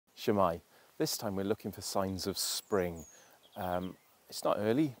Shemai. This time we're looking for signs of spring. It's not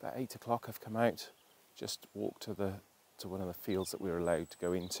early, about 8 o'clock. I've come out, just walked to one of the fields that we were allowed to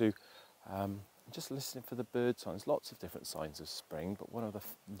go into. Just listening for the bird signs, lots of different signs of spring, but one of the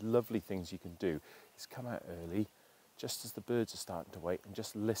lovely things you can do is come out early, just as the birds are starting to wake, and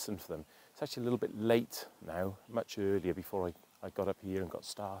just listen for them. It's actually a little bit late now, much earlier before I got up here and got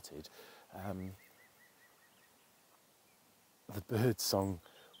started. The bird song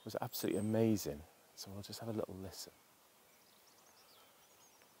was absolutely amazing, so we'll just have a little listen.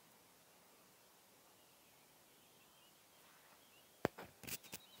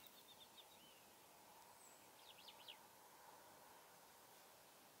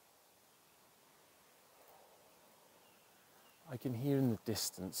 I can hear in the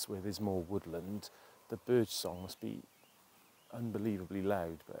distance where there's more woodland, the bird song must be unbelievably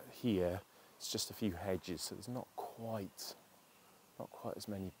loud, but here it's just a few hedges, so there's not quite as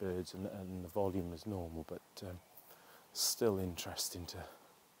many birds and the volume as normal, but still interesting to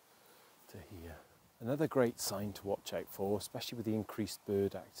hear. Another great sign to watch out for, especially with the increased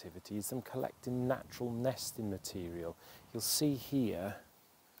bird activity, is them collecting natural nesting material. You'll see here,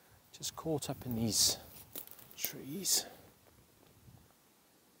 just caught up in these trees,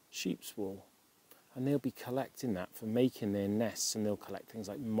 sheep's wool, and they'll be collecting that for making their nests, and they'll collect things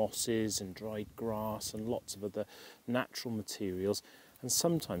like mosses and dried grass and lots of other natural materials. And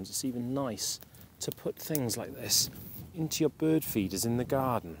sometimes it's even nice to put things like this into your bird feeders in the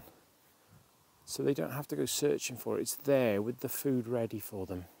garden, so they don't have to go searching for it. It's there with the food ready for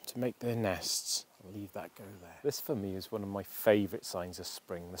them to make their nests. I'll leave that go there. This for me is one of my favourite signs of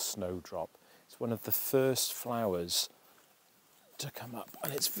spring, the snowdrop. It's one of the first flowers to come up,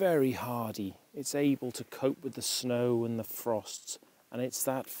 and it's very hardy. It's able to cope with the snow and the frosts, and it's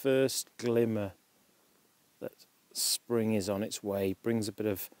that first glimmer that spring is on its way, brings a bit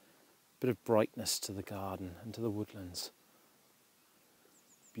of brightness to the garden and to the woodlands.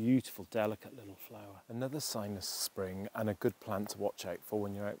 Beautiful, delicate little flower. Another sign of spring, and a good plant to watch out for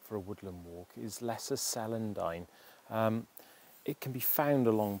when you're out for a woodland walk, is lesser celandine. It can be found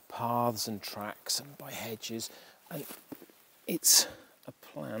along paths and tracks and by hedges, and it's a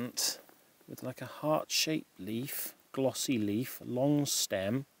plant with like a heart-shaped leaf, glossy leaf, long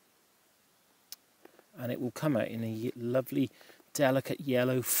stem, and it will come out in a lovely, delicate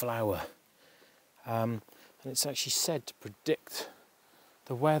yellow flower. And it's actually said to predict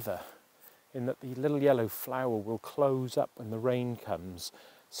the weather, in that the little yellow flower will close up when the rain comes.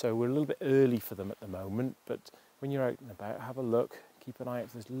 So we're a little bit early for them at the moment, but when you're out and about, have a look. Keep an eye out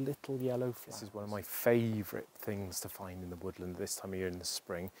for those little yellow flowers. This is one of my favourite things to find in the woodland this time of year in the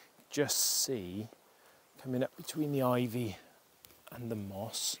spring. Just see, coming up between the ivy and the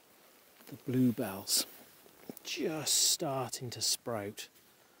moss, the bluebells just starting to sprout.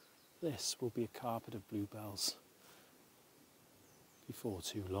 This will be a carpet of bluebells before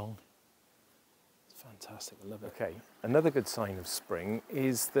too long. It's fantastic, I love it. Okay, another good sign of spring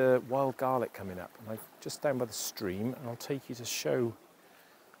is the wild garlic coming up. And I'm just down by the stream, and I'll take you to show.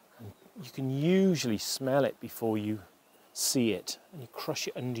 And you can usually smell it before you see it, and you crush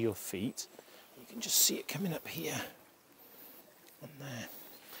it under your feet. You can just see it coming up here and there.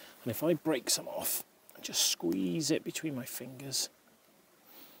 And if I break some off and just squeeze it between my fingers,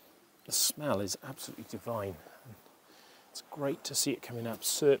 the smell is absolutely divine. It's great to see it coming up,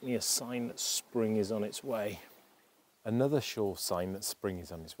 certainly a sign that spring is on its way. Another sure sign that spring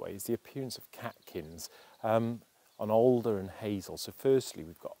is on its way is the appearance of catkins on alder and hazel. So firstly,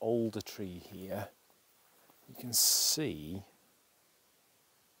 we've got alder tree here. You can see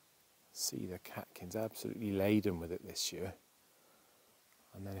the catkins absolutely laden with it this year.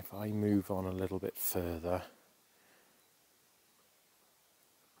 And then if I move on a little bit further,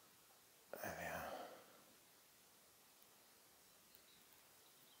 there we are.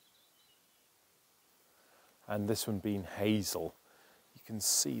 And this one being hazel, you can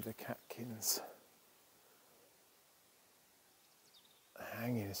see the catkins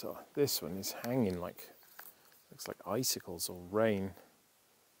hanging. So this one is hanging like, looks like icicles or rain.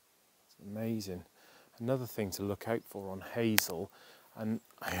 It's amazing. Another thing to look out for on hazel, and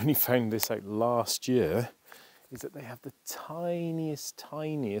I only found this out last year, is that they have the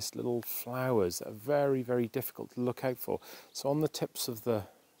tiniest little flowers that are very, very difficult to look out for. So on the tips of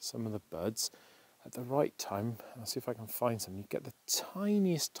some of the buds, at the right time, I'll see if I can find some, you get the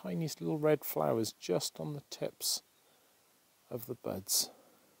tiniest little red flowers just on the tips of the buds.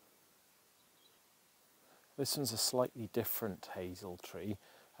 This one's a slightly different hazel tree,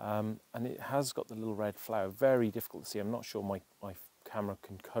 and it has got the little red flower, very difficult to see. I'm not sure my camera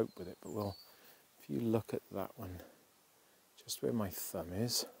can cope with it, but if you look at that one, just where my thumb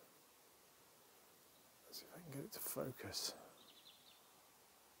is, Get it to focus.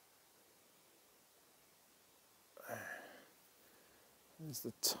 There's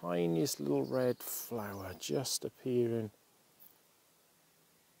the tiniest little red flower just appearing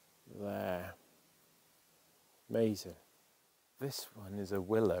there. Amazing. This one is a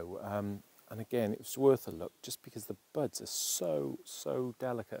willow, and again, it's worth a look just because the buds are so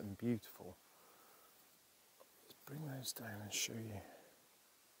delicate and beautiful. Let's bring those down and show you.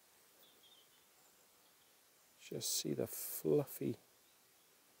 Just see the fluffy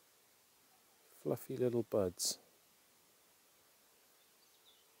little buds.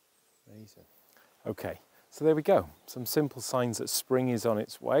 Amazing. Okay, so there we go. Some simple signs that spring is on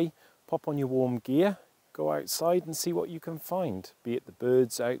its way. Pop on your warm gear, go outside and see what you can find. Be it the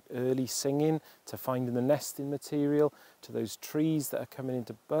birds out early singing, to finding the nesting material, to those trees that are coming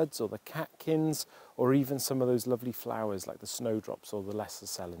into buds, or the catkins, or even some of those lovely flowers like the snowdrops or the lesser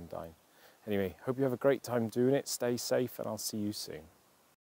celandine. Anyway, hope you have a great time doing it. Stay safe and I'll see you soon.